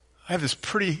I have this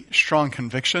pretty strong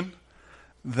conviction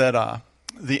that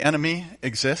the enemy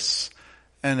exists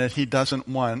and that he doesn't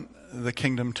want the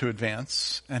kingdom to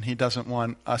advance and he doesn't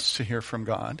want us to hear from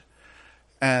God.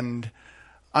 And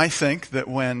I think that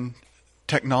when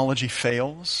technology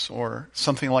fails or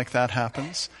something like that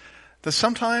happens, that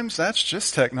sometimes that's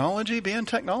just technology being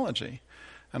technology.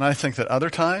 And I think that other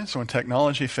times when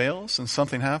technology fails and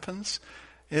something happens,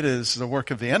 it is the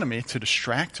work of the enemy to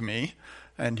distract me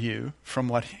and you from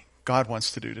what God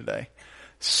wants to do today.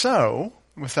 So,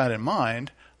 with that in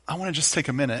mind, I want to just take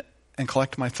a minute and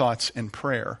collect my thoughts in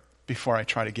prayer before I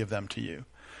try to give them to you.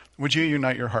 Would you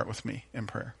unite your heart with me in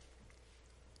prayer?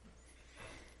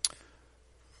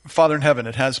 Father in heaven,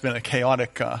 it has been a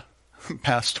chaotic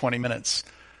past 20 minutes.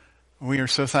 We are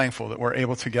so thankful that we're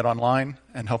able to get online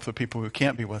and help the people who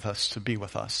can't be with us to be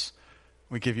with us.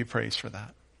 We give you praise for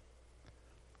that.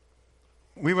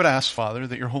 We would ask, Father,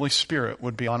 that your Holy Spirit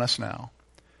would be on us now,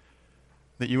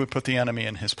 that you would put the enemy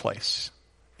in his place,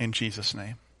 in Jesus'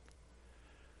 name.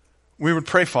 We would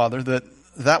pray, Father, that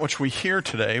that which we hear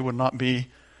today would not be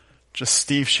just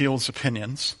Steve Shields'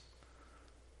 opinions,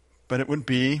 but it would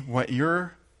be what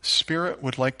your Spirit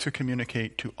would like to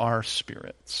communicate to our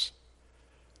spirits,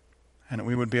 and that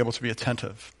we would be able to be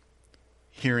attentive,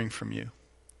 hearing from you.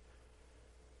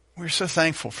 We're so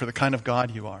thankful for the kind of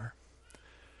God you are.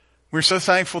 We're so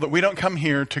thankful that we don't come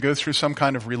here to go through some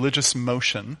kind of religious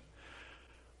motion.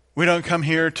 We don't come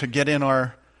here to get in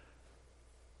our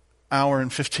hour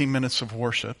and 15 minutes of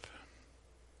worship.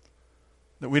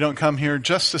 That we don't come here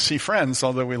just to see friends,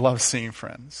 although we love seeing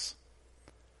friends.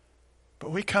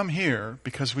 But we come here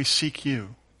because we seek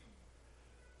you.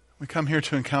 We come here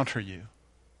to encounter you.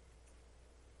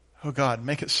 Oh God,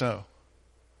 make it so.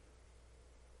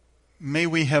 May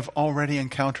we have already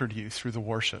encountered you through the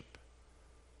worship.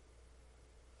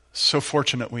 So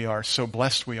fortunate we are, so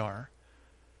blessed we are,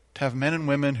 to have men and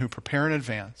women who prepare in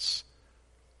advance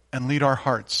and lead our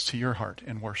hearts to your heart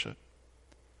in worship.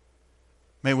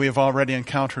 May we have already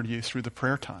encountered you through the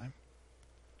prayer time.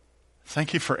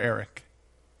 Thank you for Eric.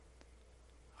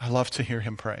 I love to hear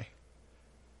him pray.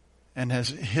 And as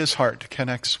his heart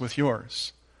connects with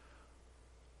yours,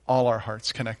 all our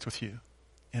hearts connect with you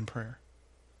in prayer.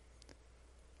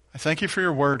 I thank you for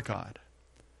your word, God.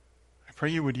 I pray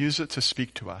you would use it to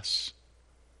speak to us,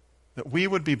 that we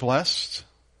would be blessed,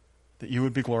 that you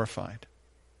would be glorified.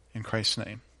 In Christ's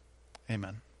name,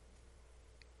 amen.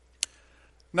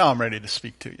 Now I'm ready to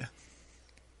speak to you.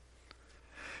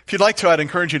 If you'd like to, I'd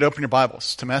encourage you to open your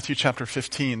Bibles to Matthew chapter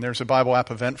 15. There's a Bible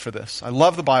app event for this. I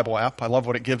love the Bible app. I love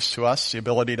what it gives to us, the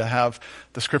ability to have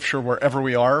the Scripture wherever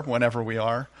we are, whenever we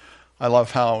are. I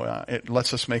love how it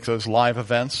lets us make those live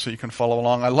events so you can follow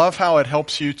along. I love how it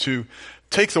helps you to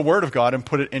take the Word of God and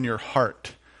put it in your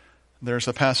heart. There's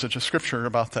a passage of Scripture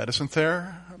about that, isn't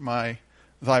there?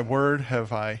 Thy Word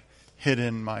have I hid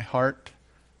in my heart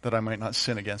that I might not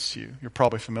sin against you. You're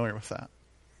probably familiar with that.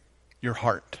 Your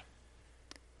heart.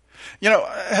 You know,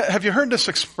 have you heard this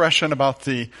expression about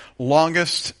the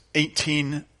longest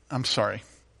distance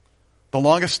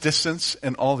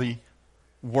in all the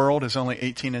world is only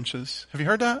 18 inches? Have you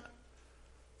heard that?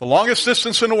 The longest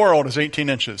distance in the world is 18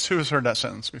 inches. Who has heard that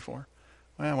sentence before?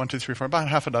 Well, 1, 2, 3, 4, about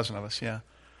half a dozen of us, yeah.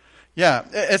 Yeah,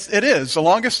 it is. The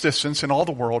longest distance in all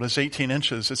the world is 18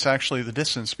 inches. It's actually the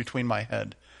distance between my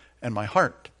head and my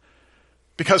heart.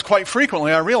 Because quite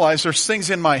frequently I realize there's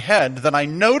things in my head that I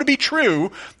know to be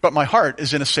true, but my heart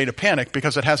is in a state of panic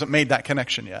because it hasn't made that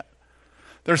connection yet.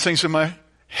 There are things in my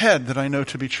head that I know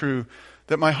to be true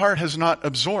that my heart has not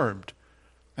absorbed,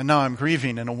 and now I'm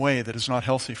grieving in a way that is not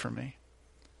healthy for me.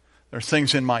 There are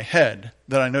things in my head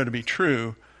that I know to be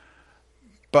true,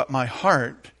 but my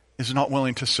heart is not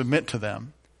willing to submit to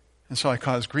them, and so I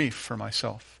cause grief for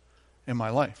myself in my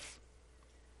life.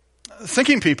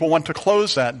 Thinking people want to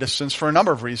close that distance for a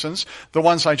number of reasons, the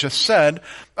ones I just said.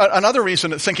 Another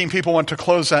reason that thinking people want to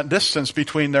close that distance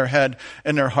between their head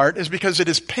and their heart is because it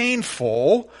is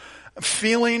painful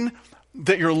feeling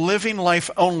that you're living life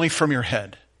only from your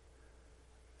head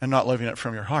and not living it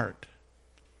from your heart.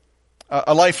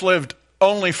 A life lived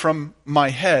only from my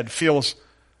head feels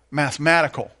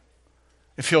mathematical.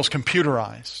 It feels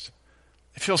computerized.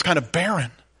 It feels kind of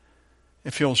barren.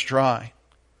 It feels dry.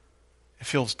 It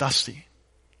feels dusty.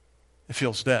 It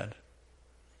feels dead.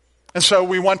 And so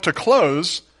we want to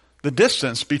close the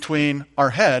distance between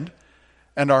our head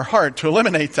and our heart to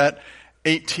eliminate that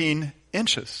 18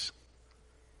 inches.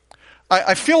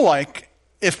 I feel like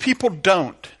if people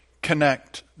don't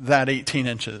connect that 18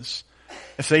 inches,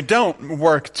 if they don't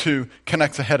work to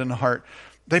connect the head and the heart,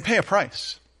 they pay a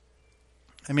price.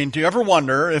 I mean, do you ever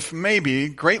wonder if maybe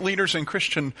great leaders in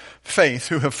Christian faith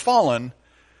who have fallen,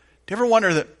 Do you ever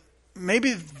wonder that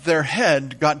maybe their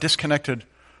head got disconnected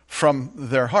from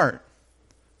their heart?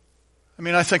 I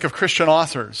mean, I think of Christian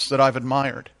authors that I've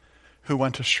admired who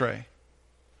went astray.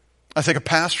 I think of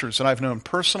pastors that I've known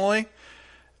personally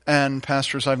and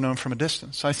pastors I've known from a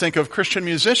distance. I think of Christian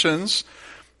musicians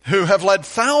who have led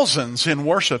thousands in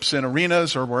worships in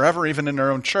arenas or wherever, even in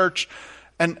their own church,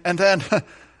 and then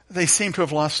they seem to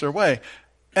have lost their way.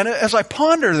 And as I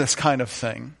ponder this kind of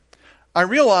thing, I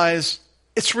realize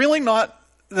it's really not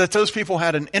that those people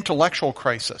had an intellectual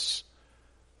crisis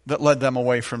that led them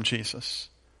away from Jesus.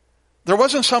 There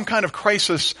wasn't some kind of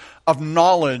crisis of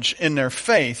knowledge in their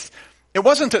faith. It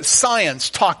wasn't that science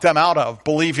talked them out of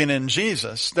believing in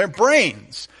Jesus. Their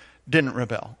brains didn't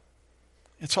rebel.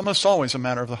 It's almost always a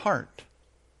matter of the heart.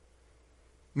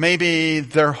 Maybe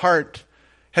their heart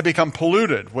had become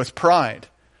polluted with pride.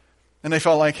 And they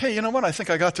felt like, hey, you know what? I think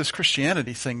I got this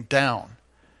Christianity thing down.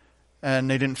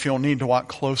 And they didn't feel need to walk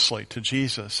closely to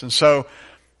Jesus. And so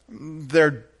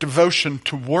their devotion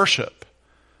to worship,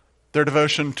 their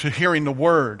devotion to hearing the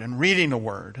Word and reading the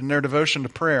Word, and their devotion to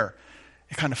prayer,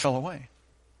 it kind of fell away.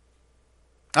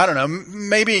 I don't know,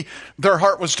 maybe their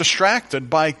heart was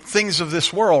distracted by things of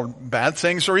this world, bad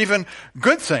things or even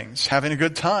good things, having a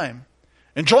good time,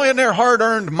 enjoying their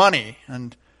hard-earned money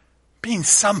and being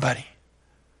somebody.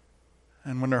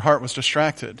 And when their heart was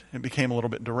distracted, it became a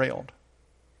little bit derailed.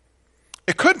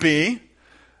 It could be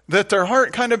that their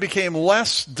heart kind of became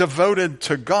less devoted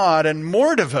to God and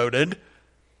more devoted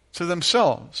to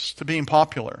themselves, to being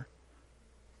popular,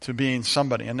 to being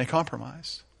somebody, and they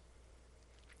compromised.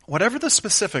 Whatever the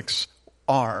specifics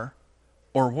are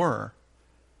or were,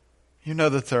 you know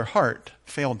that their heart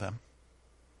failed them.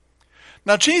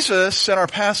 Now Jesus, in our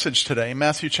passage today,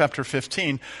 Matthew chapter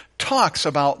 15, talks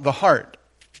about the heart.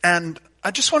 And I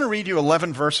just want to read you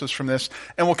 11 verses from this,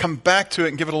 and we'll come back to it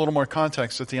and give it a little more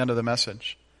context at the end of the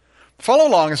message. Follow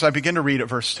along as I begin to read at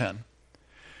verse 10.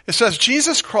 It says,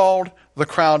 Jesus called the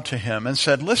crowd to him and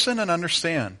said, listen and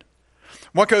understand.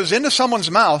 What goes into someone's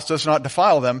mouth does not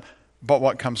defile them, but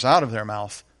what comes out of their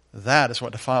mouth, that is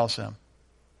what defiles them.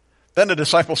 Then the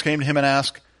disciples came to him and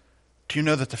asked, do you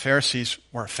know that the Pharisees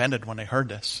were offended when they heard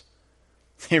this?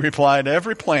 He replied,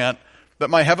 every plant that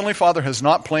my heavenly Father has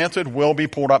not planted will be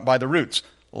pulled up by the roots.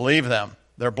 Leave them.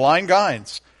 They're blind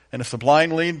guides. And if the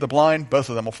blind lead the blind, both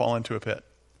of them will fall into a pit.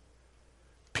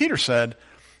 Peter said,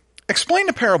 explain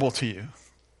the parable to you.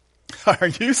 Are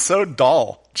you so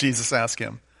dull? Jesus asked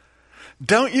him.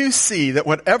 Don't you see that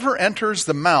whatever enters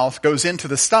the mouth goes into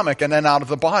the stomach and then out of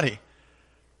the body?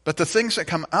 But the things that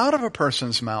come out of a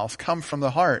person's mouth come from the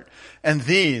heart, and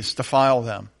these defile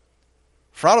them.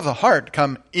 For out of the heart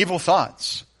come evil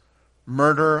thoughts,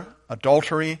 murder,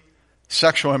 adultery,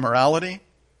 sexual immorality,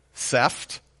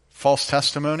 theft, false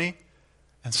testimony,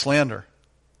 and slander.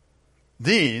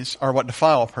 These are what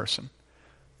defile a person.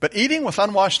 But eating with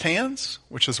unwashed hands,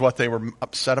 which is what they were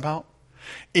upset about,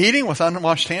 eating with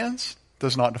unwashed hands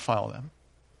does not defile them.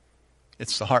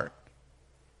 It's the heart.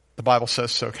 The Bible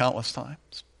says so countless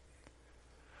times.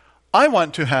 I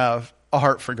want to have a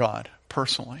heart for God,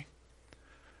 personally.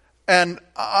 And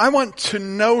I want to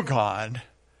know God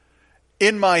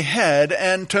in my head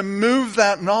and to move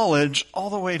that knowledge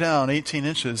all the way down 18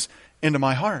 inches into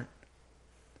my heart.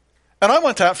 And I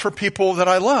want that for people that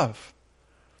I love.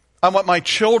 I want my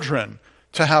children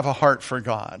to have a heart for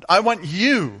God. I want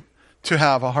you to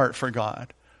have a heart for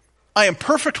God. I am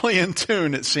perfectly in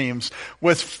tune, it seems,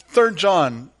 with 3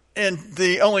 John in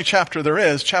the only chapter there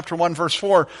is, chapter 1, verse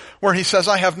 4, where he says,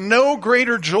 I have no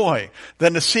greater joy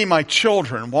than to see my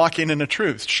children walking in the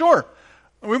truth. Sure,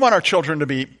 we want our children to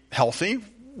be healthy.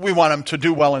 We want them to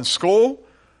do well in school.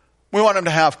 We want them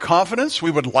to have confidence.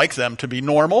 We would like them to be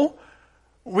normal.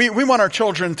 We want our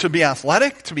children to be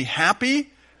athletic, to be happy.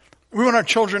 We want our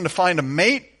children to find a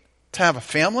mate, to have a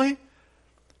family.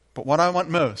 But what I want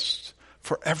most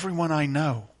for everyone I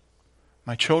know,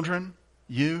 my children,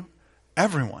 you,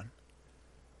 everyone,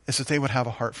 is that they would have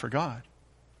a heart for God.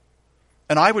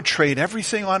 And I would trade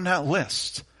everything on that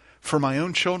list for my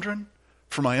own children,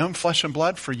 for my own flesh and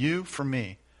blood, for you, for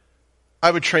me.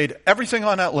 I would trade everything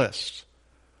on that list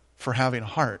for having a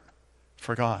heart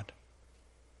for God.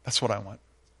 That's what I want.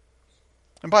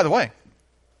 And by the way,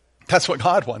 that's what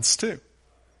God wants too.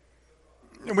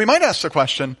 We might ask the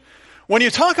question, when you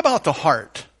talk about the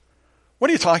heart, what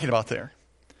are you talking about there?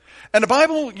 And the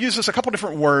Bible uses a couple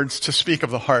different words to speak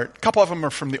of the heart. A couple of them are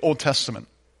from the Old Testament.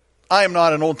 I am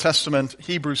not an Old Testament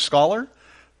Hebrew scholar,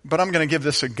 but I'm going to give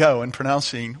this a go in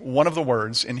pronouncing one of the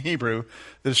words in Hebrew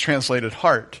that is translated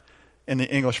heart in the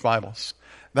English Bibles.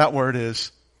 That word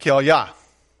is kilyah.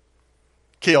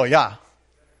 Kilyah.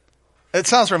 It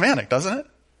sounds romantic, doesn't it?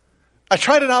 I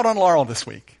tried it out on Laurel this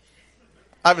week.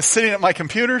 I was sitting at my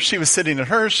computer. She was sitting at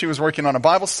hers. She was working on a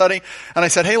Bible study. And I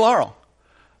said, hey, Laurel,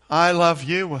 I love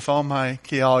you with all my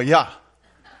ki'aoya.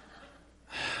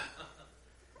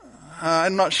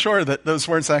 I'm not sure that those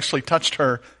words actually touched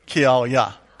her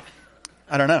ki'aoya.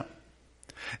 I don't know.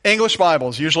 English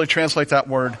Bibles usually translate that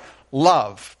word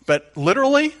love. But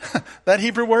literally, that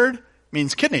Hebrew word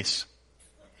means kidneys.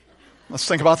 Let's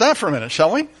think about that for a minute,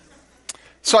 shall we?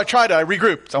 So I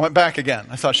regrouped. I went back again.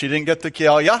 I thought she didn't get the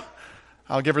ki'aoya.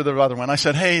 I'll give her the other one. I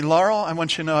said, hey, Laurel, I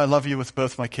want you to know I love you with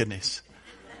both my kidneys.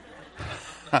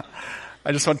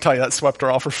 I just want to tell you that swept her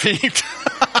off her feet.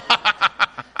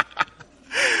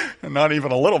 Not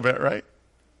even a little bit, right?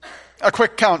 A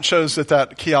quick count shows that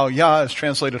ki'aoya is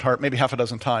translated heart maybe half a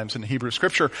dozen times in the Hebrew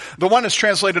scripture. The one that's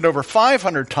translated over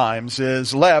 500 times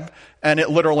is leb, and it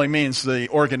literally means the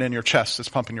organ in your chest that's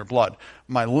pumping your blood.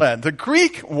 My lead. The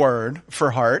Greek word for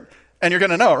heart, and you're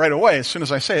going to know it right away as soon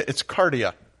as I say it, it's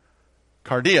cardia.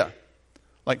 Cardia.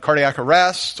 Like cardiac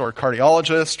arrest or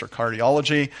cardiologist or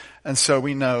cardiology. And so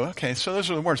we know, okay, so those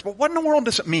are the words. But what in the world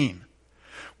does it mean?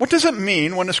 What does it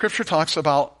mean when the scripture talks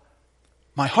about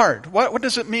my heart? What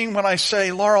does it mean when I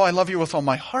say, Laurel, I love you with all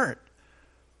my heart?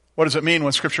 What does it mean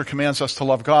when scripture commands us to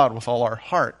love God with all our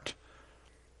heart?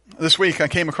 This week I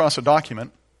came across a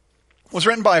document. It was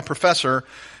written by a professor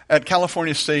at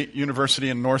California State University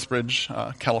in Northridge,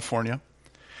 California.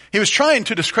 He was trying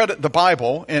to discredit the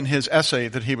Bible in his essay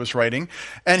that he was writing,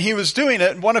 and he was doing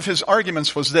it. One of his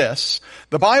arguments was this: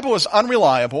 the Bible is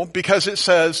unreliable because it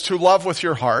says to love with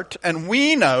your heart, and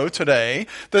we know today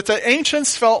that the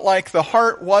ancients felt like the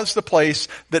heart was the place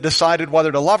that decided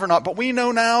whether to love or not, but we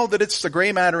know now that it's the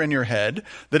gray matter in your head,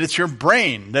 that it's your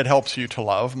brain that helps you to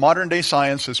love. Modern day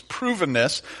science has proven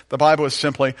this. The Bible is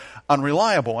simply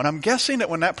unreliable. And I'm guessing that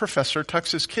when that professor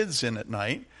tucks his kids in at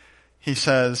night, he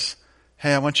says,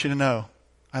 hey, I want you to know,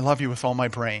 I love you with all my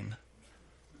brain.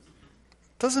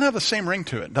 Doesn't have the same ring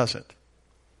to it, does it?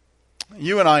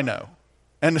 You and I know,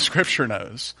 and the scripture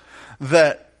knows,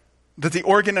 that the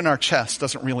organ in our chest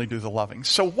doesn't really do the loving.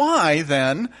 So why,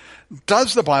 then,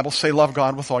 does the Bible say love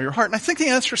God with all your heart? And I think the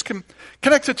answer is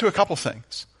connected to a couple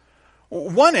things.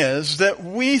 One is that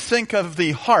we think of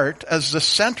the heart as the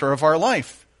center of our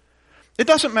life. It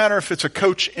doesn't matter if it's a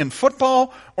coach in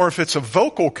football or if it's a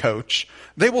vocal coach.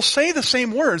 They will say the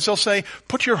same words. They'll say,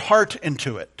 put your heart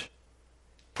into it.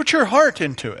 Put your heart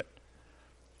into it.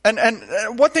 And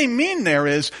what they mean there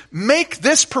is make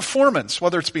this performance,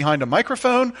 whether it's behind a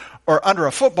microphone or under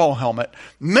a football helmet,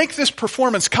 make this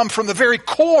performance come from the very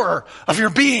core of your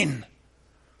being.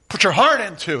 Put your heart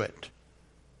into it.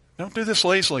 Don't do this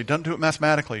lazily. Don't do it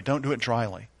mathematically. Don't do it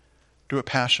dryly. Do it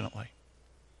passionately.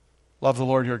 Love the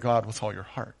Lord your God with all your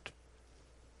heart.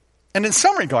 And in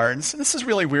some regards, and this is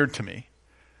really weird to me,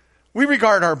 we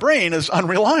regard our brain as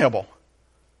unreliable.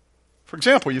 For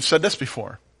example, you've said this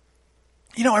before.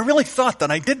 You know, I really thought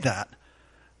that I did that,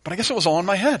 but I guess it was all in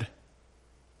my head.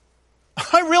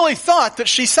 I really thought that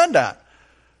she said that,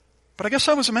 but I guess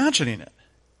I was imagining it.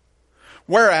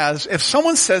 Whereas, if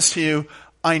someone says to you,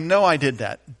 I know I did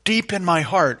that, deep in my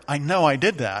heart, I know I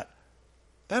did that,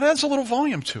 that adds a little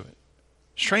volume to it.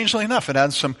 Strangely enough, it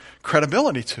adds some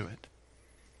credibility to it.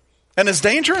 And as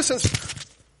dangerous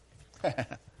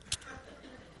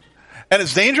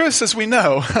as we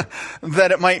know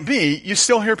that it might be, you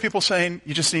still hear people saying,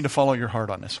 you just need to follow your heart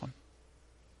on this one.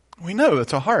 We know that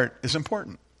the heart is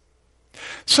important.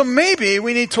 So maybe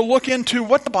we need to look into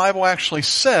what the Bible actually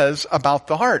says about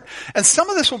the heart. And some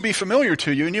of this will be familiar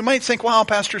to you, and you might think, wow,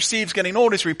 Pastor Steve's getting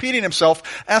old, he's repeating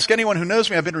himself. Ask anyone who knows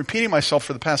me, I've been repeating myself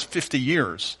for the past 50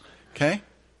 years. Okay?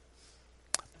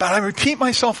 But I repeat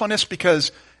myself on this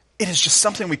because it is just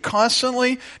something we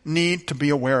constantly need to be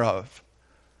aware of.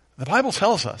 The Bible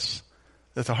tells us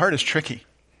that the heart is tricky.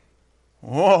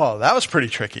 Whoa, that was pretty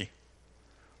tricky.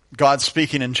 God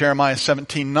speaking in Jeremiah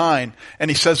 17:9,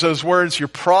 and he says those words you're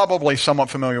probably somewhat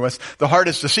familiar with. The heart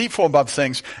is deceitful above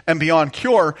things and beyond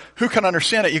cure. Who can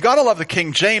understand it? You gotta love the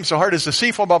King James. The heart is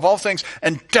deceitful above all things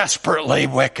and desperately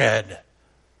wicked.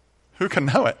 Who can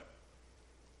know it?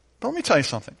 But let me tell you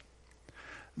something.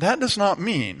 That does not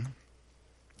mean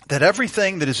that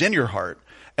everything that is in your heart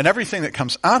and everything that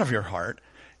comes out of your heart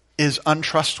is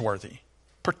untrustworthy,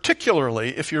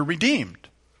 particularly if you're redeemed.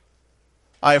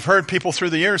 I have heard people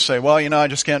through the years say, well, you know, I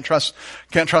just can't trust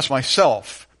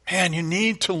myself. Man, you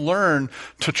need to learn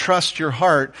to trust your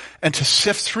heart and to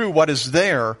sift through what is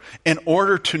there in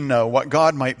order to know what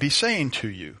God might be saying to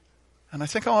you. And I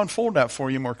think I'll unfold that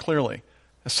for you more clearly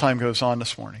as time goes on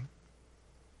this morning.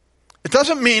 It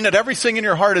doesn't mean that everything in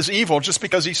your heart is evil just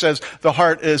because he says the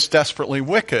heart is desperately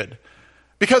wicked.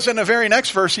 Because in the very next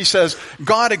verse, he says,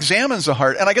 God examines the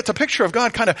heart. And I get the picture of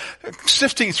God kind of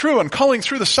sifting through and culling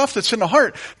through the stuff that's in the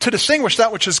heart to distinguish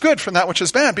that which is good from that which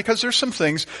is bad. Because there's some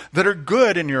things that are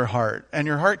good in your heart. And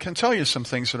your heart can tell you some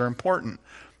things that are important.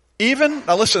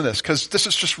 Now listen to this, because this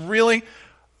is just really,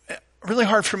 really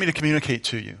hard for me to communicate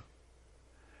to you.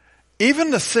 Even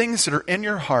the things that are in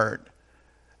your heart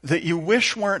that you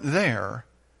wish weren't there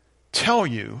tell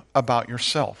you about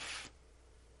yourself.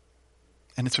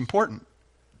 And it's important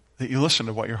that you listen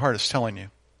to what your heart is telling you.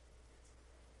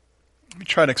 Let me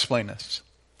try to explain this.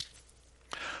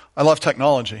 I love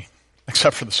technology,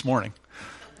 except for this morning.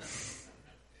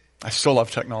 I still love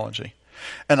technology.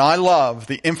 And I love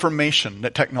the information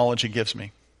that technology gives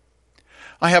me.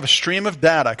 I have a stream of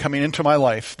data coming into my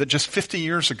life that just 50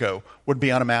 years ago would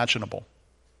be unimaginable.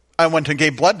 I went and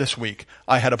gave blood this week.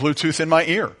 I had a Bluetooth in my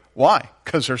ear. Why?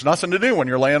 Because there's nothing to do when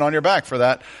you're laying on your back for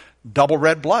that double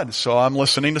red blood. So I'm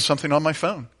listening to something on my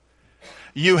phone.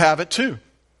 You have it too.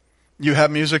 You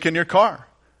have music in your car.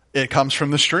 It comes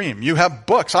from the stream. You have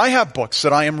books. I have books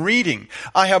that I am reading.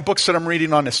 I have books that I'm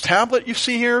reading on this tablet you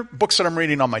see here, books that I'm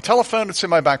reading on my telephone that's in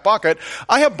my back pocket.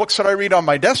 I have books that I read on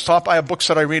my desktop. I have books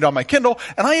that I read on my Kindle.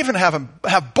 And I even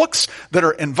have books that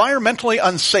are environmentally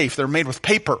unsafe. They're made with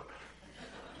paper.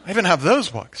 I even have those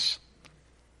books.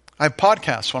 I have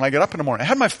podcasts when I get up in the morning. I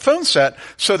had my phone set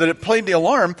so that it played the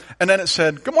alarm, and then it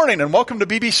said, "Good morning and welcome to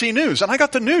BBC News." And I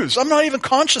got the news. I'm not even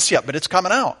conscious yet, but it's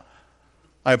coming out.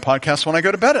 I have podcasts when I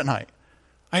go to bed at night.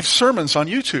 I have sermons on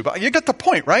YouTube. You get the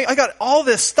point, right? I got all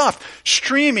this stuff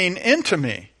streaming into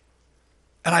me.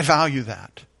 And I value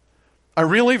that. I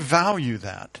really value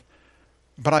that.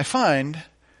 But I find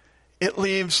it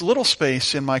leaves little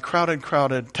space in my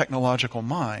crowded technological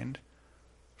mind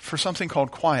for something called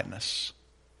quietness.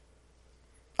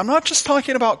 I'm not just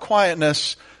talking about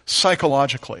quietness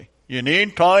psychologically. You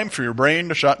need time for your brain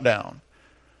to shut down.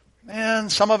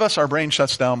 And some of us, our brain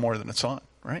shuts down more than it's on,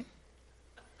 right?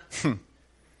 I'm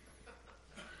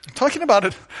talking about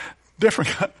a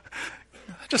different. I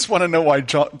just want to know why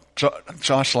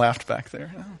Josh laughed back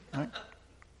there. Right?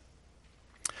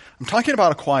 I'm talking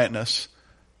about a quietness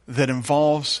that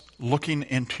involves looking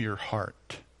into your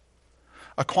heart.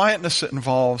 A quietness that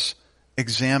involves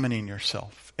examining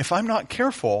yourself. If I'm not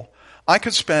careful, I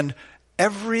could spend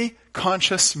every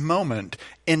conscious moment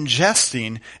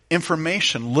ingesting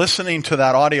information, listening to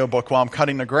that audiobook while I'm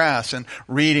cutting the grass and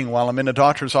reading while I'm in the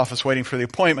doctor's office waiting for the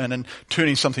appointment and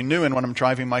tuning something new in when I'm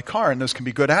driving my car. And those can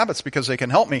be good habits because they can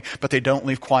help me, but they don't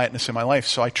leave quietness in my life.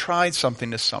 So I tried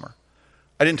something this summer.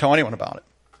 I didn't tell anyone about it.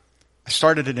 I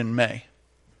started it in May.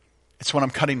 It's when I'm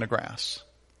cutting the grass.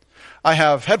 I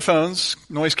have headphones,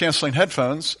 noise-canceling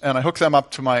headphones, and I hook them up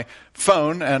to my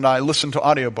phone, and I listen to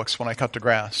audiobooks when I cut the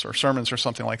grass, or sermons or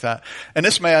something like that. And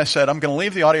this May I said, I'm going to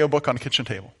leave the audiobook on the kitchen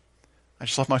table. I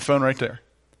just left my phone right there.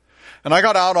 And I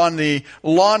got out on the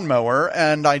lawnmower,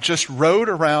 and I just rode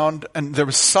around, and there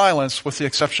was silence with the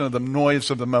exception of the noise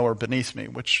of the mower beneath me,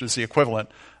 which is the equivalent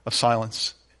of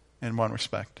silence in one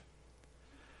respect.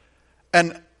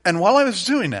 And while I was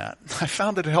doing that, I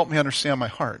found that it helped me understand my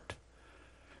heart.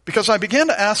 Because I began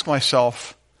to ask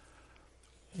myself,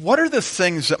 what are the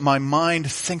things that my mind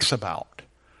thinks about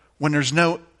when there's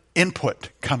no input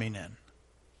coming in?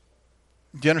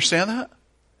 Do you understand that?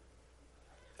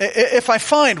 If I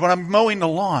find when I'm mowing the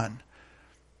lawn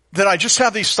that I just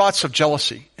have these thoughts of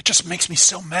jealousy, it just makes me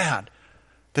so mad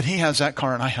that he has that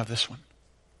car and I have this one.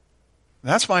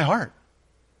 That's my heart.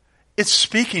 It's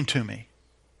speaking to me.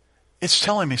 It's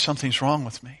telling me something's wrong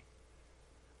with me.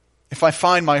 If I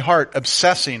find my heart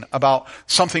obsessing about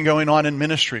something going on in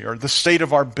ministry or the state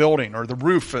of our building or the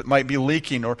roof that might be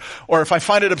leaking or if I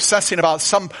find it obsessing about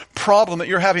some problem that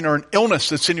you're having or an illness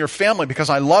that's in your family because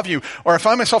I love you, or I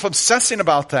find myself obsessing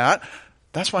about that,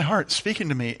 that's my heart speaking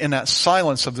to me in that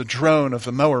silence of the drone of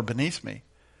the mower beneath me.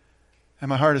 And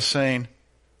my heart is saying,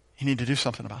 you need to do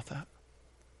something about that.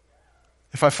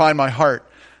 If I find my heart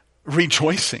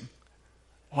rejoicing,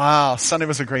 wow, Sunday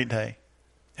was a great day.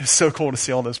 It was so cool to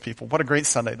see all those people. What a great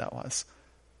Sunday that was.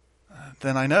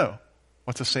 Then I know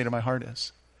what the state of my heart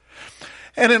is.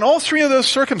 And in all three of those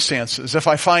circumstances, if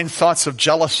I find thoughts of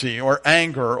jealousy or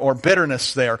anger or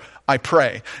bitterness there, I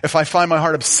pray. If I find my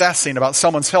heart obsessing about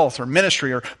someone's health or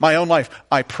ministry or my own life,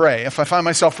 I pray. If I find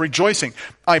myself rejoicing,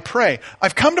 I pray.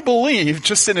 I've come to believe,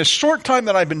 just in a short time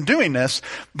that I've been doing this,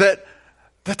 that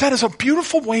is a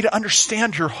beautiful way to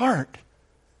understand your heart.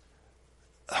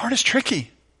 The heart is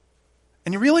tricky.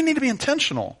 And you really need to be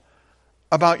intentional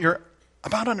about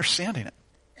understanding it.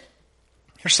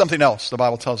 Here's something else the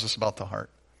Bible tells us about the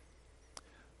heart.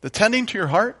 The tending to your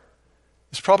heart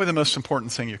is probably the most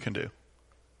important thing you can do.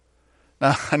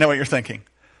 Now, I know what you're thinking.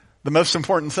 The most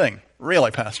important thing,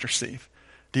 really, Pastor Steve.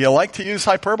 Do you like to use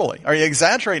hyperbole? Are you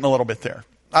exaggerating a little bit there?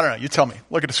 I don't know. You tell me.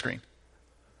 Look at the screen.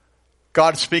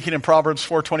 God speaking in Proverbs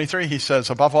 4:23, he says,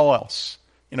 above all else.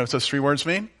 You know what those 3 words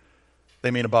mean?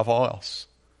 They mean above all else.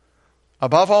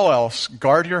 Above all else,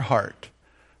 guard your heart,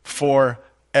 for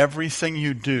everything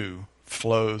you do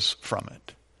flows from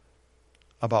it.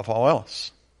 Above all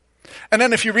else. And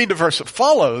then if you read the verse that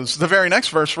follows, the very next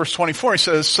verse, verse 24, he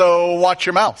says, so watch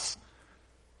your mouth.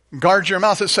 Guard your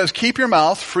mouth. It says, keep your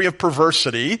mouth free of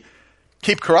perversity.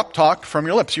 Keep corrupt talk from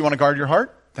your lips. You want to guard your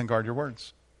heart? Then guard your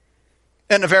words.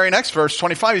 In the very next verse,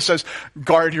 25, he says,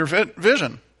 guard your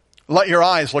vision. Let your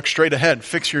eyes look straight ahead.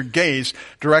 Fix your gaze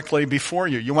directly before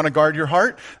you. You want to guard your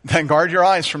heart? Then guard your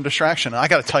eyes from distraction. And I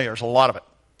got to tell you, there's a lot of it.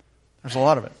 There's a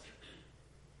lot of it.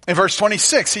 In verse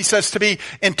 26, he says to be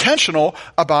intentional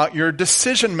about your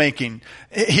decision making.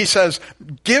 He says,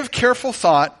 give careful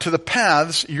thought to the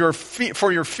paths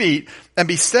for your feet and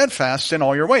be steadfast in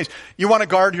all your ways. You want to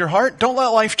guard your heart? Don't let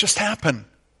life just happen.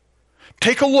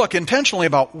 Take a look intentionally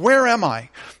about where am I?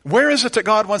 Where is it that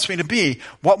God wants me to be?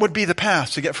 What would be the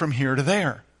path to get from here to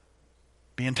there?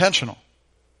 Be intentional.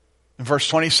 In verse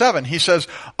 27, he says,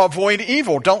 avoid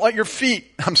evil. Do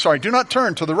not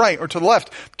turn to the right or to the left.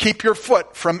 Keep your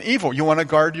foot from evil. You want to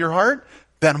guard your heart?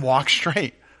 Then walk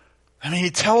straight. I mean,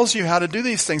 he tells you how to do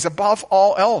these things. Above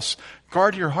all else,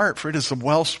 guard your heart, for it is the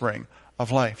wellspring of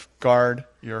life. Guard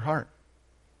your heart.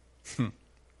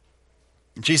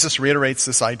 Jesus reiterates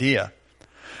this idea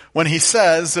when he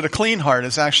says that a clean heart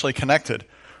is actually connected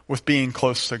with being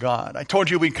close to God. I told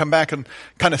you we'd come back and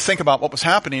kind of think about what was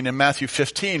happening in Matthew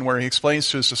 15, where he explains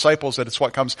to his disciples that it's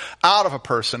what comes out of a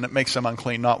person that makes them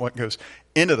unclean, not what goes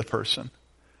into the person.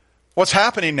 What's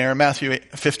happening there in Matthew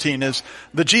 15 is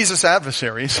the Jesus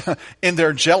adversaries, in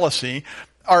their jealousy,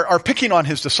 are picking on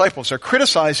his disciples. They're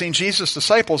criticizing Jesus'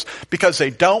 disciples because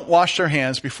they don't wash their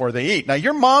hands before they eat. Now,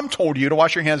 your mom told you to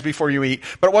wash your hands before you eat,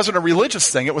 but it wasn't a religious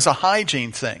thing. It was a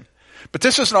hygiene thing. But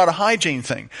this is not a hygiene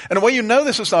thing. And the way you know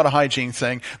this is not a hygiene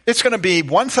thing, it's going to be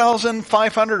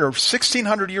 1,500 or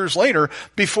 1,600 years later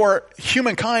before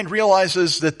humankind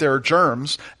realizes that there are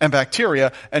germs and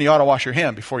bacteria and you ought to wash your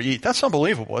hand before you eat. That's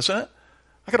unbelievable, isn't it?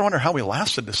 I got to wonder how we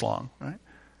lasted this long, right?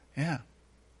 Yeah.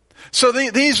 So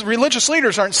these religious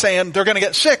leaders aren't saying they're going to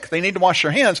get sick. They need to wash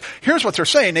their hands. Here's what they're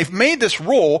saying. They've made this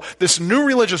rule, this new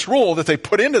religious rule that they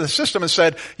put into the system and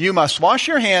said, you must wash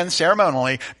your hands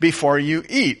ceremonially before you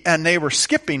eat. And they were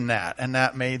skipping that, and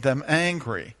that made them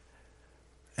angry.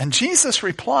 And Jesus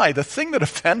replied, the thing that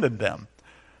offended them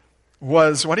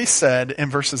was what he said in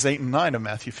verses 8 and 9 of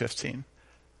Matthew 15.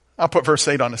 I'll put verse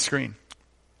 8 on the screen.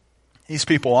 These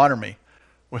people honor me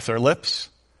with their lips,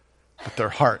 but their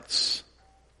hearts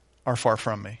are far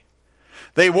from me.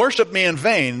 They worship me in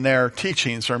vain. Their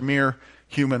teachings are mere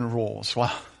human rules.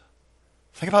 Wow.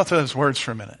 Think about those words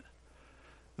for a minute.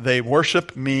 They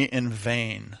worship me in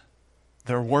vain.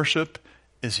 Their worship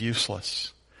is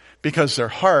useless because their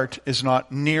heart is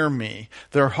not near me.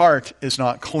 Their heart is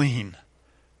not clean.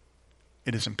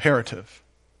 It is imperative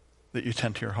that you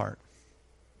tend to your heart.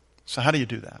 So how do you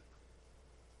do that?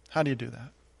 How do you do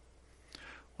that?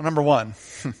 Well, number one,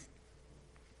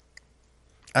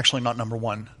 actually, not number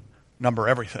one, number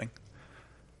everything.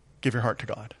 Give your heart to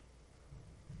God.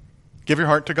 Give your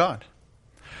heart to God.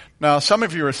 Now, some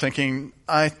of you are thinking,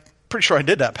 I'm pretty sure I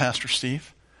did that, Pastor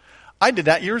Steve. I did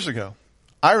that years ago.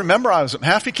 I remember I was at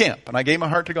Mahaffey Camp, and I gave my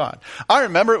heart to God. I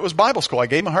remember it was Bible school. I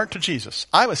gave my heart to Jesus.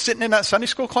 I was sitting in that Sunday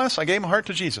school class. I gave my heart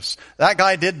to Jesus. That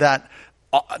guy did that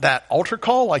altar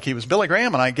call like he was Billy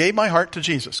Graham, and I gave my heart to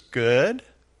Jesus. Good.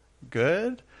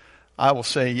 Good. I will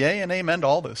say yay and amen to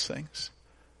all those things.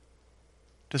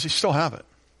 Does he still have it?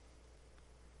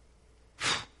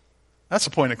 That's a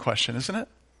pointed question, isn't it?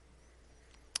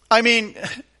 I mean,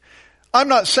 I'm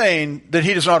not saying that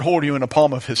he does not hold you in the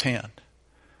palm of his hand.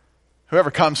 Whoever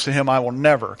comes to him, I will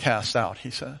never cast out, he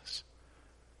says.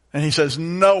 And he says,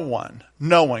 no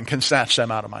one can snatch them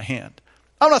out of my hand.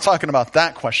 I'm not talking about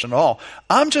that question at all.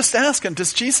 I'm just asking,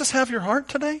 does Jesus have your heart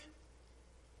today?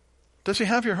 Does he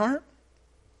have your heart?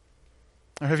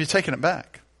 Or have you taken it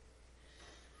back?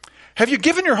 Have you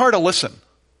given your heart a listen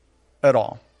at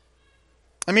all?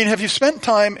 I mean, have you spent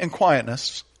time in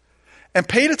quietness and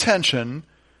paid attention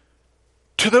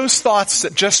to those thoughts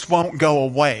that just won't go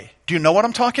away? Do you know what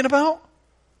I'm talking about?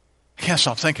 I can't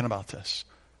stop thinking about this.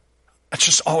 It's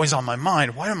just always on my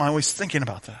mind. Why am I always thinking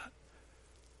about that?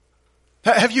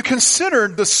 Have you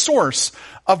considered the source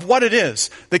of what it is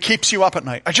that keeps you up at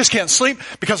night? I just can't sleep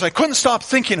because I couldn't stop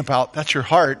thinking about. That's your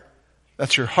heart.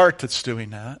 That's your heart that's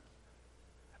doing that.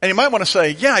 And you might want to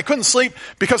say, yeah, I couldn't sleep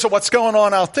because of what's going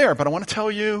on out there. But I want to tell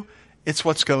you, it's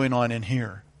what's going on in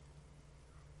here.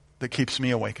 that keeps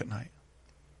me awake at night?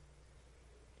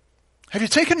 Have you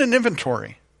taken an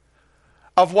inventory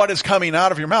of what is coming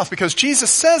out of your mouth? Because Jesus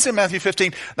says in Matthew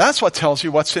 15, that's what tells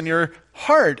you what's in your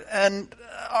heart. And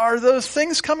are those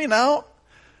things coming out?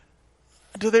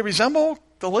 Do they resemble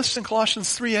the list in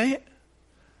Colossians 3:8?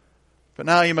 But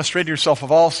now you must rid yourself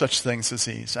of all such things as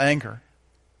these: anger,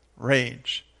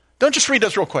 rage. Don't just read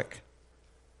those real quick.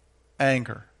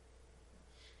 Anger,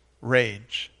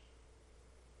 rage,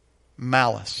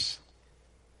 malice,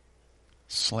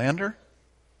 slander,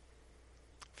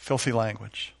 filthy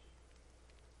language.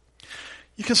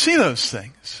 You can see those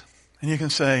things, and you can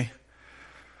say,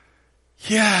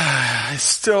 yeah, I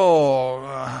still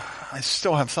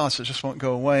have thoughts that just won't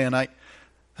go away, and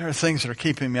there are things that are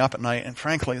keeping me up at night, and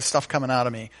frankly, the stuff coming out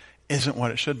of me isn't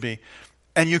what it should be.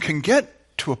 And you can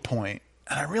get to a point,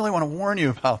 and I really want to warn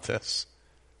you about this.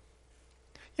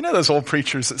 You know those old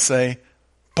preachers that say,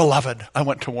 beloved, I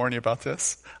want to warn you about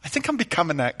this? I think I'm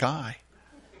becoming that guy.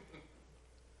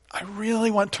 I really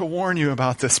want to warn you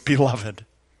about this, beloved.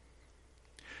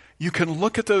 You can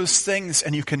look at those things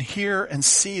and you can hear and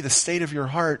see the state of your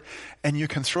heart, and you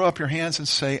can throw up your hands and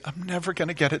say, I'm never going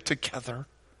to get it together.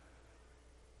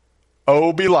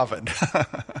 Oh, beloved,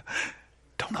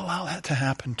 don't allow that to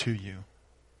happen to you.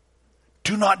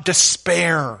 Do not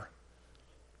despair.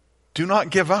 Do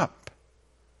not give up.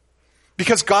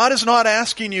 Because God is not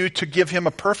asking you to give him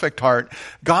a perfect heart.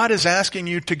 God is asking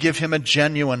you to give him a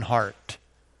genuine heart.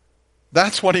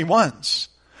 That's what he wants.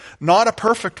 Not a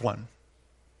perfect one.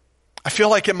 I feel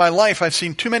like in my life I've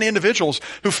seen too many individuals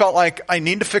who felt like I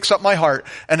need to fix up my heart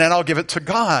and then I'll give it to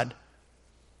God.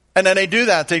 And then they do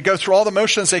that. They go through all the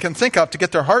motions they can think of to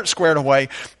get their heart squared away.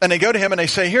 And they go to him and they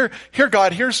say, here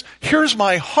God, here's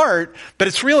my heart, but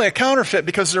it's really a counterfeit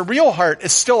because their real heart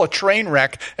is still a train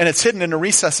wreck and it's hidden in the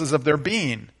recesses of their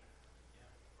being.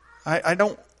 I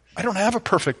don't have a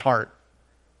perfect heart.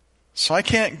 So I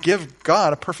can't give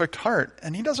God a perfect heart.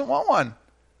 And he doesn't want one.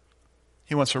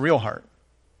 He wants a real heart.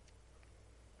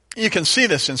 You can see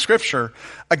this in Scripture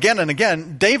again and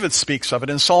again. David speaks of it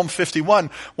in Psalm 51,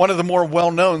 one of the more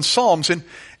well-known Psalms. In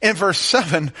verse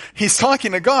 7, he's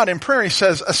talking to God in prayer. He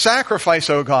says, a sacrifice,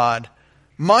 O God,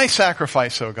 my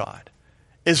sacrifice, O God,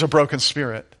 is a broken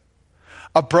spirit.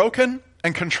 A broken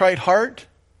and contrite heart,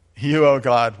 you, O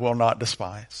God, will not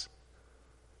despise.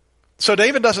 So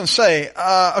David doesn't say,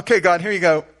 okay, God, here you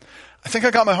go. I think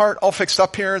I got my heart all fixed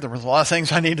up here. There was a lot of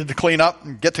things I needed to clean up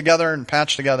and get together and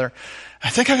patch together. I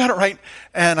think I got it right,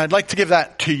 and I'd like to give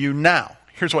that to you now.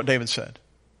 Here's what David said.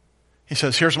 He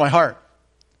says, here's my heart.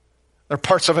 There are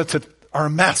parts of it that are a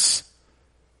mess.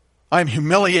 I am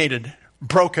humiliated,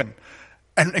 broken,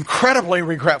 and incredibly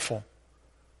regretful.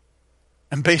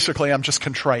 And basically, I'm just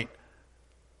contrite.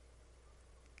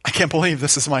 I can't believe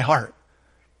this is my heart.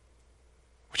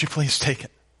 Would you please take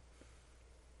it?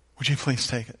 Would you please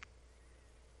take it?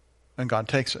 And God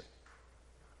takes it.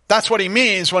 That's what he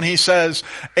means when he says,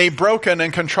 a broken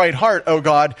and contrite heart, O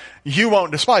God, you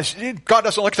won't despise. God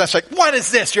doesn't look at that and say, what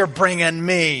is this you're bringing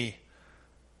me?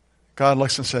 God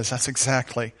looks and says, that's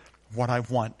exactly what I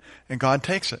want. And God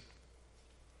takes it.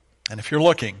 And if you're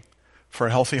looking for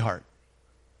a healthy heart,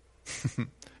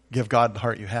 give God the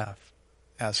heart you have,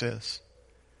 as is.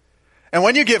 And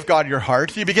when you give God your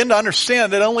heart, you begin to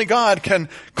understand that only God can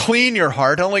clean your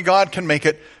heart. Only God can make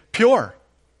it pure.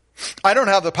 I don't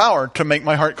have the power to make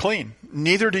my heart clean.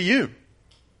 Neither do you.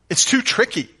 It's too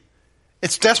tricky.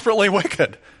 It's desperately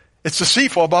wicked. It's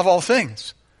deceitful above all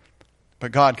things.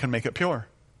 But God can make it pure.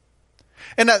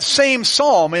 In that same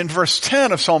psalm, in verse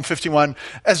 10 of Psalm 51,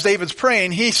 as David's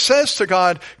praying, he says to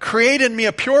God, create in me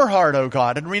a pure heart, O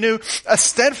God, and renew a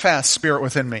steadfast spirit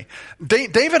within me.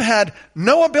 David had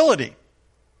no ability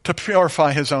to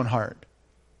purify his own heart.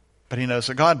 But he knows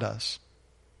that God does.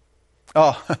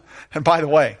 Oh, and by the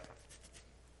way,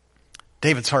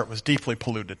 David's heart was deeply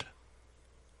polluted.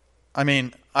 I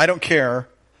mean, I don't care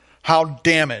how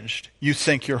damaged you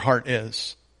think your heart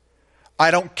is.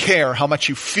 I don't care how much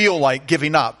you feel like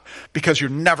giving up because you're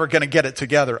never going to get it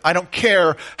together. I don't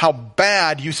care how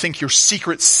bad you think your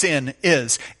secret sin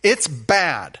is. It's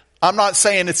bad. I'm not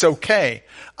saying it's okay.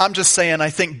 I'm just saying I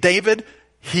think David,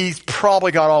 he's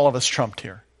probably got all of us trumped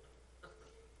here.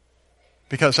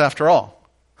 Because after all,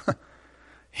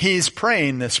 he's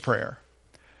praying this prayer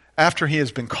after he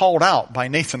has been called out by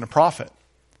Nathan the prophet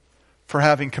for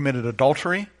having committed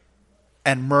adultery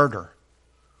and murder.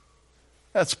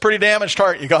 That's a pretty damaged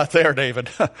heart you got there, David.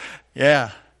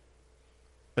 Yeah.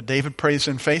 But David prays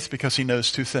in faith because he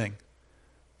knows two things.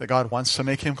 That God wants to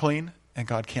make him clean and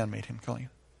God can make him clean.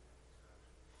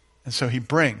 And so he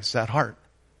brings that heart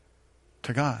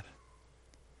to God.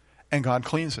 And God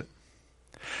cleans it.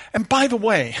 And by the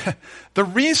way, the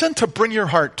reason to bring your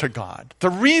heart to God, the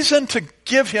reason to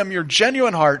give him your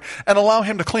genuine heart and allow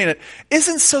him to clean it,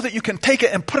 isn't so that you can take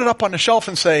it and put it up on the shelf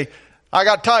and say, I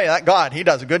got to tell you, that God, he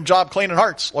does a good job cleaning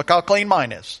hearts. Look how clean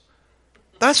mine is.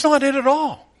 That's not it at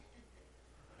all.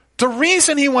 The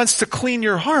reason he wants to clean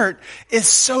your heart is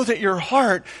so that your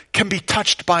heart can be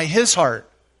touched by his heart.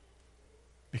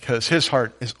 Because his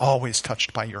heart is always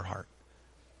touched by your heart.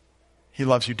 He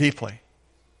loves you deeply.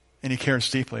 And he cares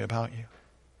deeply about you.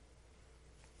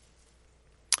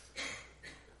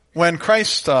 When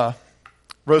Christ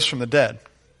rose from the dead,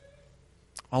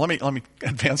 well, let me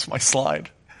advance my slide.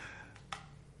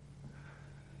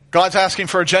 God's asking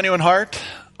for a genuine heart.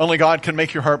 Only God can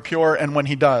make your heart pure, and when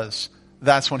he does,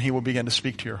 that's when he will begin to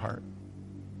speak to your heart.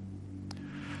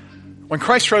 When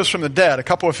Christ rose from the dead, a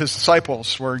couple of his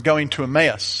disciples were going to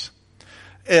Emmaus.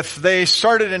 If they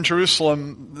started in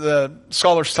Jerusalem, the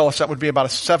scholars tell us that would be about a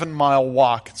 7-mile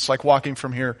walk. It's like walking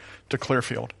from here to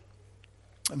Clearfield.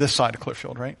 This side of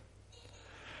Clearfield, right?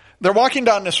 They're walking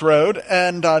down this road,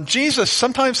 and Jesus,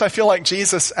 sometimes I feel like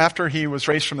Jesus, after he was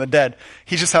raised from the dead,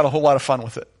 he just had a whole lot of fun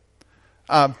with it.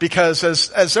 Because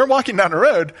as they're walking down the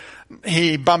road,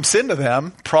 he bumps into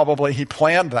them. Probably he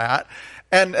planned that.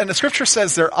 And the scripture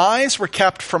says their eyes were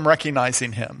kept from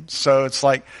recognizing him. So it's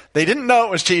like they didn't know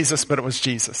it was Jesus, but it was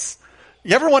Jesus.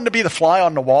 You ever wanted to be the fly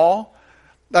on the wall?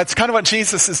 That's kind of what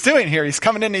Jesus is doing here. He's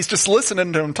coming in, he's just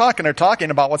listening to them talking. They're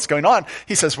talking about what's going on.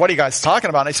 He says, what are you guys talking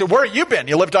about? And I said, where have you been?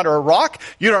 You lived under a rock?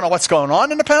 You don't know what's going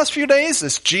on in the past few days?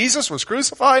 This Jesus was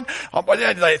crucified?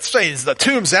 It says the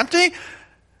tomb's empty?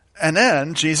 And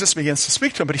then Jesus begins to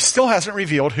speak to him, but he still hasn't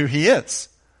revealed who he is.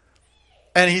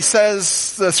 And he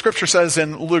says, the scripture says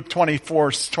in Luke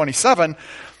 24:27,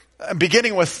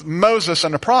 beginning with Moses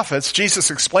and the prophets,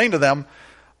 Jesus explained to them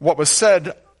what was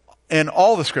said in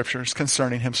all the scriptures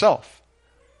concerning himself.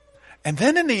 And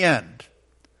then in the end,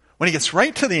 when he gets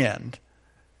right to the end,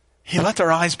 he let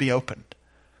their eyes be opened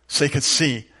so they could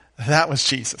see that was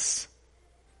Jesus.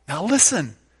 Now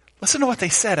listen to what they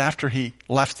said after he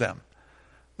left them.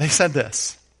 They said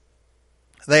this.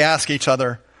 They asked each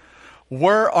other,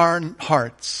 were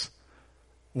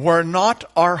not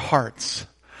our hearts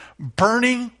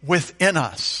burning within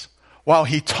us while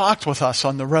he talked with us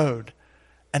on the road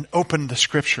and opened the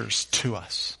scriptures to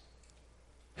us?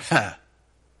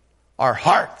 Our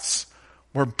hearts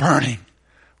were burning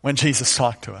when Jesus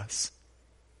talked to us.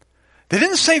 They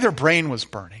didn't say their brain was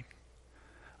burning.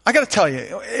 I got to tell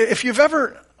you,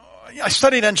 I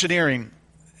studied engineering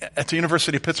at the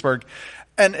University of Pittsburgh,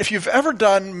 and if you've ever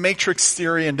done matrix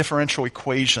theory and differential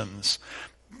equations,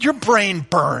 your brain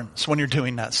burns when you're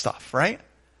doing that stuff, right?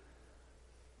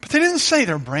 But they didn't say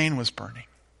their brain was burning.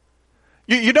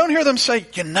 You don't hear them say,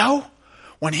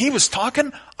 when he was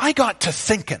talking, I got to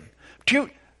thinking. They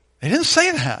didn't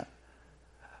say that.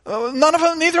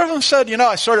 Neither of them said,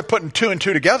 I started putting 2 and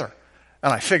 2 together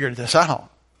and I figured this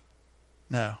out.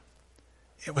 No.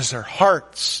 It was their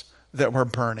hearts that were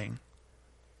burning.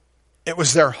 It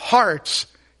was their hearts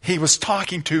he was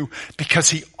talking to, because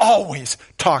he always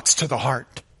talks to the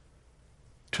heart,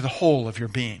 to the whole of your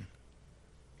being.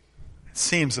 It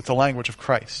seems that the language of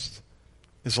Christ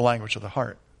is the language of the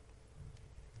heart.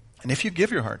 And if you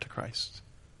give your heart to Christ,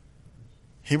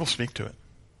 he will speak to it.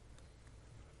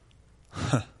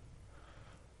 Let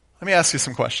me ask you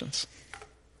some questions.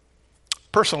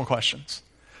 Personal questions.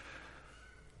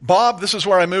 Bob, this is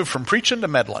where I moved from preaching to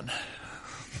meddling.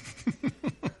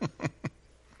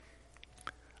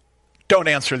 Don't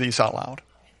answer these out loud.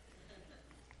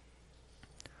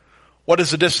 What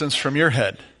is the distance from your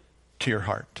head to your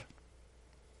heart?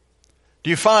 Do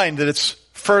you find that it's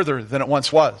further than it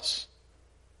once was?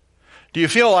 Do you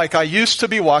feel like I used to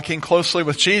be walking closely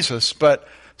with Jesus, but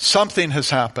something has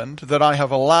happened that I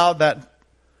have allowed that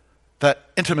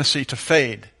intimacy to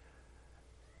fade,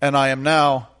 and I am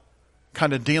now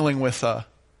kind of dealing with a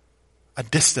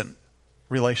distant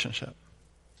relationship?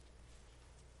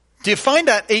 Do you find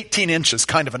that 18 inches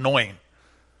kind of annoying?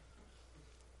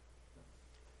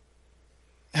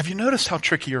 Have you noticed how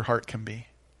tricky your heart can be?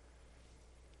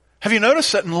 Have you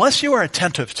noticed that unless you are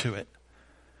attentive to it,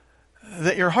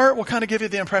 that your heart will kind of give you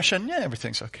the impression,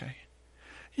 everything's okay.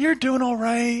 You're doing all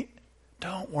right.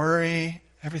 Don't worry.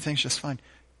 Everything's just fine.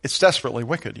 It's desperately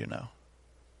wicked,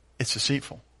 It's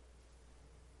deceitful.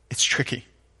 It's tricky.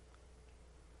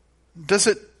 Does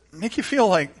it make you feel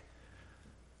like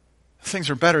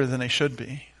things are better than they should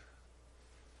be?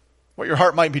 What your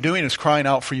heart might be doing is crying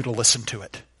out for you to listen to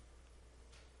it.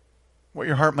 What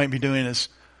your heart might be doing is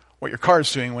what your car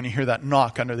is doing when you hear that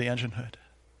knock under the engine hood.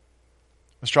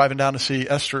 I was driving down to see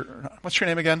Esther. What's your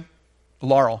name again?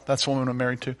 Laurel. That's the woman I'm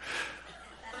married to.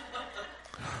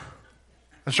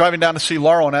 I was driving down to see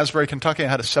Laurel in Asbury, Kentucky. I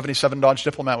had a 77 Dodge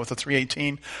Diplomat with a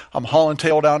 318. I'm hauling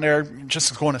tail down there,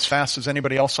 just going as fast as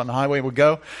anybody else on the highway would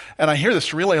go. And I hear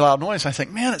this really loud noise. I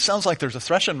think, man, it sounds like there's a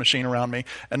threshing machine around me.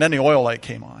 And then the oil light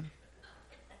came on.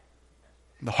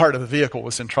 The heart of the vehicle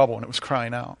was in trouble and it was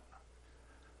crying out.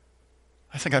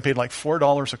 I think I paid like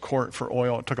 $4 a quart for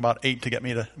oil. It took about $8 to get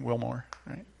me to Wilmore.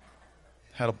 Right?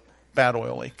 Had a bad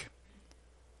oil leak.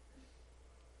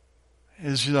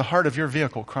 Is the heart of your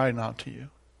vehicle crying out to you?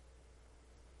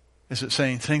 Is it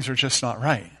saying things are just not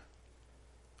right?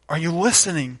 Are you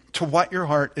listening to what your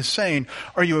heart is saying?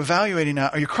 Are you evaluating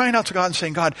that? Are you crying out to God and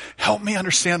saying, God, help me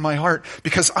understand my heart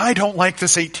because I don't like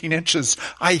this 18 inches.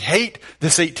 I hate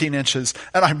this 18 inches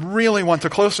and I really want the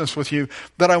closeness with you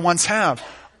that I once have.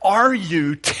 Are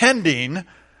you tending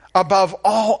above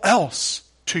all else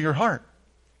to your heart?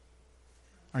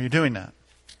 Are you doing that?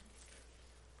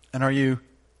 And are you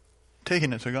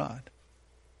taking it to God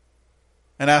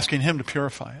and asking Him to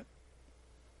purify it?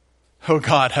 Oh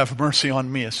God, have mercy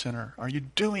on me, a sinner. Are you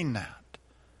doing that?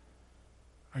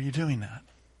 Are you doing that?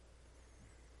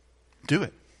 Do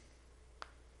it.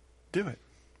 Do it.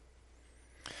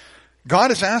 God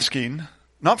is asking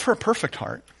not for a perfect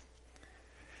heart.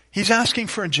 He's asking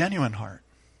for a genuine heart.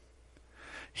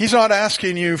 He's not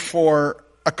asking you for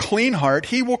a clean heart.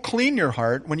 He will clean your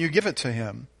heart when you give it to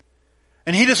Him.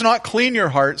 And He does not clean your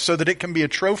heart so that it can be a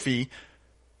trophy.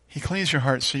 He cleans your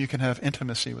heart so you can have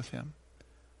intimacy with Him.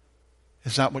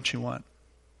 Is that what you want?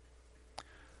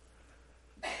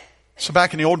 So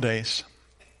back in the old days,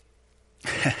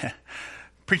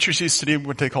 preachers used to do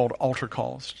what they called altar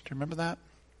calls. Do you remember that?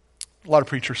 A lot of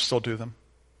preachers still do them.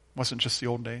 It wasn't just the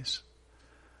old days.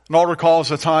 An altar call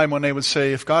is a time when they would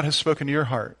say, if God has spoken to your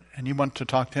heart and you want to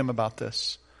talk to Him about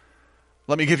this,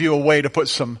 let me give you a way to put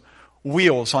some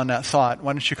wheels on that thought.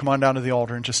 Why don't you come on down to the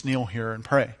altar and just kneel here and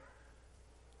pray?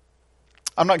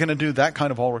 I'm not going to do that kind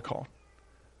of altar call.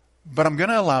 But I'm going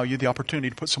to allow you the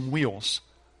opportunity to put some wheels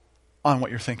on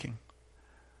what you're thinking.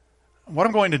 What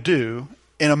I'm going to do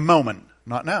in a moment,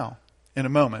 not now, in a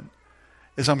moment,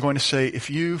 is I'm going to say, if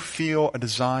you feel a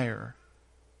desire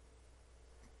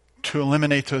to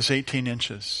eliminate those 18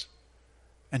 inches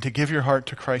and to give your heart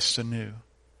to Christ anew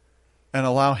and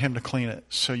allow Him to clean it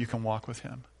so you can walk with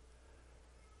Him,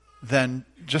 then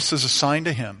just as a sign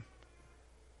to Him,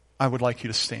 I would like you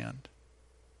to stand.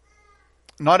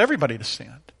 Not everybody to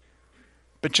stand,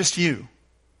 but just you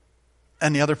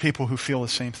and the other people who feel the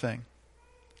same thing.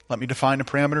 Let me define the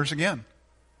parameters again.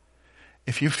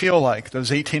 If you feel like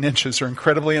those 18 inches are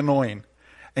incredibly annoying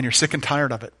and you're sick and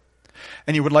tired of it,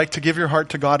 and you would like to give your heart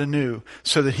to God anew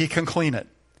so that He can clean it,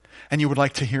 and you would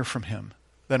like to hear from Him,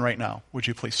 then right now, would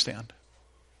you please stand?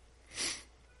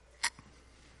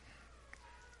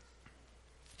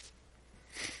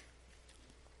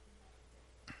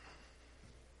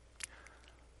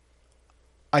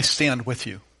 I stand with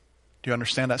you. Do you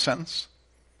understand that sentence?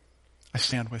 I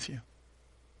stand with you.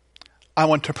 I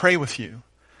want to pray with you.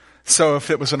 So if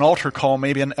it was an altar call,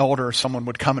 maybe an elder or someone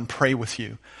would come and pray with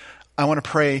you. I want to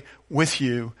pray with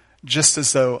you just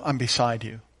as though I'm beside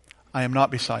you. I am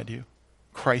not beside you.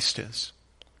 Christ is.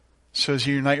 So as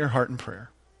you unite your heart in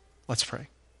prayer, let's pray.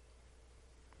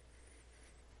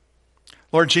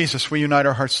 Lord Jesus, we unite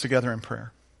our hearts together in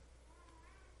prayer.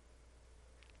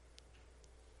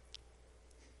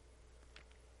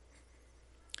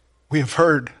 We have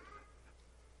heard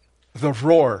the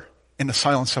roar in the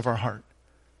silence of our heart.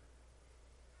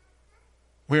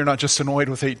 We are not just annoyed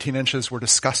with 18 inches, we're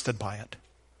disgusted by it.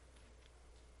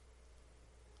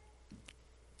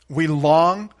 We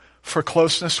long for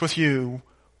closeness with you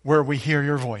where we hear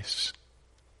your voice.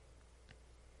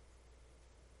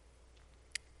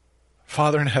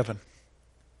 Father in heaven,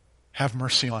 have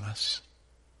mercy on us.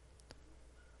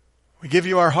 We give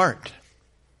you our heart.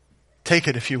 Take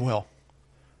it if you will.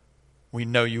 We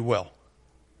know you will.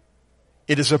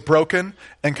 It is a broken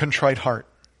and contrite heart.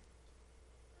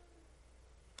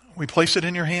 We place it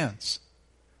in your hands.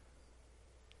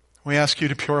 We ask you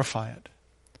to purify it.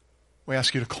 We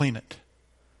ask you to clean it.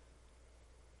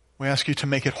 We ask you to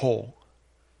make it whole.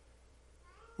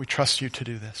 We trust you to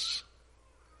do this.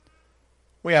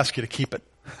 We ask you to keep it.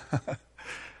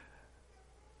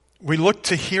 We look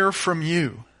to hear from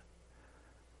you,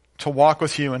 to walk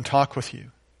with you and talk with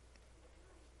you.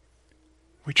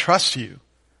 We trust you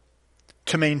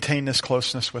to maintain this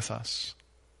closeness with us.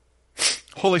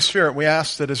 Holy Spirit, we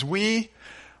ask that as we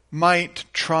might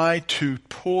try to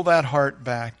pull that heart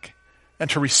back and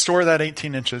to restore that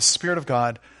 18 inches, Spirit of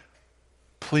God,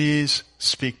 please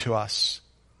speak to us.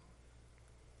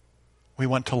 We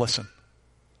want to listen.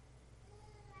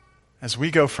 As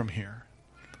we go from here,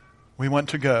 we want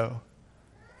to go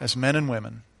as men and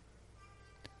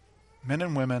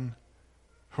women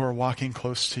who are walking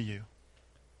close to you.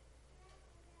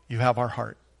 You have our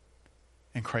heart.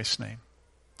 In Christ's name,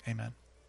 amen.